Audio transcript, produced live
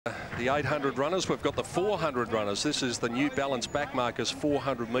the 800 runners. We've got the 400 runners. This is the New Balance Backmarkers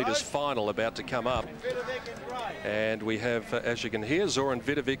 400 metres final about to come up. And we have, as you can hear, Zoran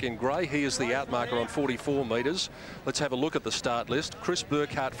Vidovic in grey. He is the outmarker on 44 metres. Let's have a look at the start list. Chris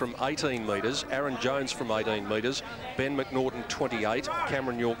Burkhardt from 18 metres. Aaron Jones from 18 metres. Ben McNaughton 28.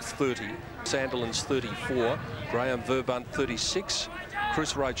 Cameron Yorke 30. Sandilands 34. Graham Verbunt 36.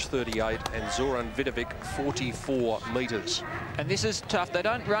 Chris Roach 38 and Zoran Vidovic 44 metres. And this is tough. They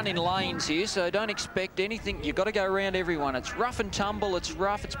don't run in lanes here, so don't expect anything. You've got to go around everyone. It's rough and tumble. It's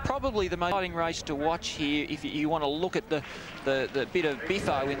rough. It's probably the most exciting race to watch here. If you want to look at the bit of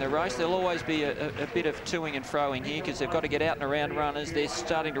biffo in the race, there'll always be a bit of toing and froing here because they've got to get out and around runners. They're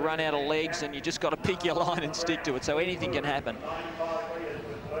starting to run out of legs, and you just got to pick your line and stick to it. So anything can happen.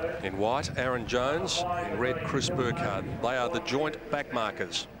 In white, Aaron Jones. In red, Chris Burkhardt. They are the joint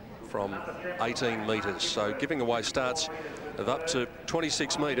backmarkers from 18 metres. So giving away starts of up to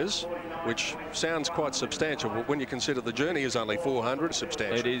 26 metres, which sounds quite substantial, but when you consider the journey is only 400,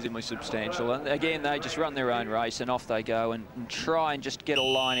 substantial. It is really substantial. And again, they just run their own race and off they go and try and just get a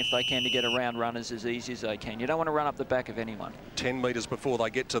line if they can to get around runners as easy as they can. You don't want to run up the back of anyone. 10 metres before they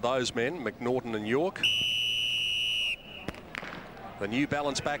get to those men, McNaughton and Yorke. The New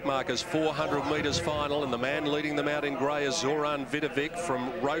Balance Backmarkers 400 metres final, and the man leading them out in grey is Zoran Vidovic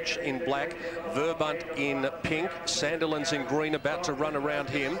from Roach in black, Verbunt in pink, Sandilands in green about to run around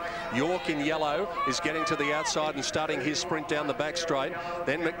him. Yorke in yellow is getting to the outside and starting his sprint down the back straight.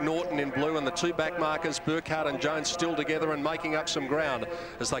 Then McNaughton in blue and the two backmarkers, Burkhardt and Jones, still together and making up some ground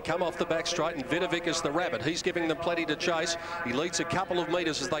as they come off the back straight, and Vidovic is the rabbit. He's giving them plenty to chase. He leads a couple of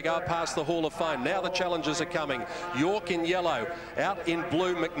metres as they go past the Hall of Fame. Now the challengers are coming. Yorke in yellow, out in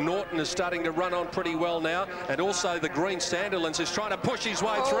blue. McNaughton is starting to run on pretty well now, and also the green Sandilands is trying to push his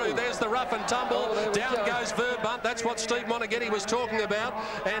way through. There's the rough and tumble. Down goes Verbunt. That's what Steve Monaghetti was talking about.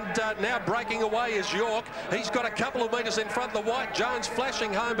 And now breaking away is Yorke. He's got a couple of metres in front. The white Jones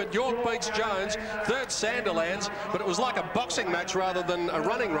flashing home, but Yorke beats Jones. Third Sandilands, but it was like a boxing match rather than a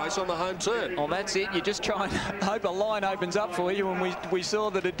running race on the home turn. Well, that's it. You just try and hope a line opens up for you, and we saw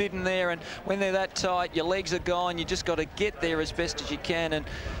that it didn't there. And when they're that tight, your legs are gone. You just got to get there as best as you can. And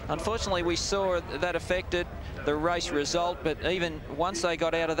unfortunately, we saw that affected the race result. But even once they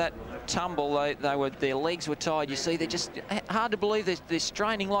got out of that tumble, their legs were tied. You see, they're just hard to believe they're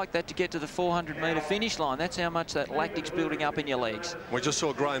straining like that to get to the 400-metre finish line. That's how much that lactic's building up in your legs. We just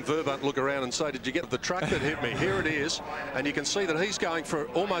saw Graham Verbunt look around and say, "Did you get the truck that hit me?" Here it is, and you can see that he's going for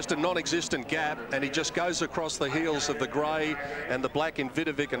almost a non-existent gap, and he just goes across the heels of the grey and the black in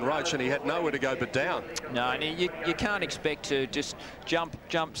Vidovic and Roach, and he had nowhere to go but down. No, and you can't expect to just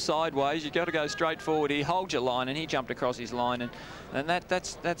jump sideways. You've got to go straight forward. He holds your line, and he jumped across his line, and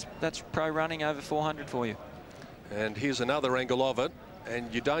that's pro running over 400 for you. And here's another angle of it,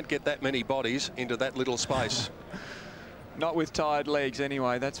 and you don't get that many bodies into that little space. Not with tired legs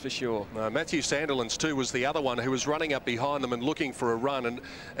anyway, that's for sure. Matthew Sandilands too was the other one who was running up behind them and looking for a run, and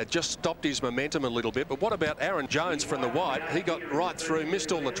it just stopped his momentum a little bit. But what about Aaron Jones from the white? He got right through,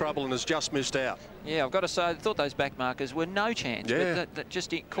 missed all the trouble and has just missed out. Yeah, I've got to say, I thought those backmarkers were no chance. Yeah. But that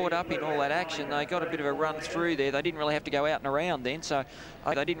just caught up in all that action. They got a bit of a run through there. They didn't really have to go out and around then, so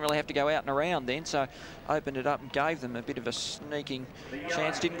opened it up and gave them a bit of a sneaking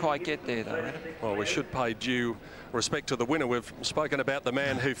chance. Didn't quite get there though. Well, we should pay due respect to the winner. We've spoken about the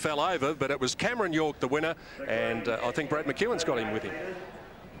man who fell over, but it was Cameron Yorke the winner, and I think Brad McEwen's got him with him.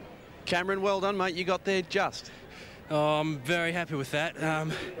 Cameron, well done, mate. You got there just. Oh, I'm very happy with that. I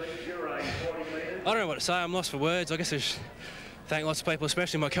don't know what to say. I'm lost for words. I guess I should thank lots of people,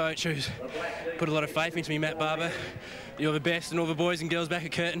 especially my coach, who's put a lot of faith into me, Matt Barber. You're the best, and all the boys and girls back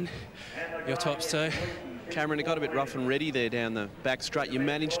at Curtin. You're tops too. Cameron, it got a bit rough and ready there down the back straight. You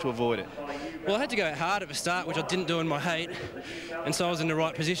managed to avoid it. Well, I had to go hard at the start, which I didn't do in my heat, and so I was in the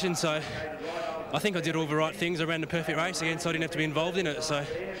right position. So I think I did all the right things. I ran the perfect race again, so I didn't have to be involved in it. So,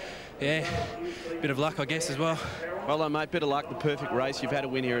 yeah, bit of luck, I guess, as well. Well done, mate. Bit of luck. The perfect race. You've had a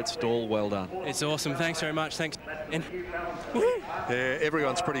win here at Stawell. Well done. It's awesome. Thanks very much. Thanks. And yeah,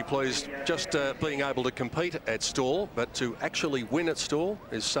 everyone's pretty pleased just being able to compete at Stawell, but to actually win at Stawell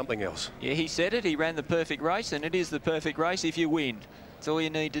is something else. Yeah, he said it. He ran the perfect race, and it is the perfect race if you win. It's all you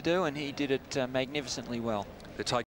need to do, and he did it magnificently well.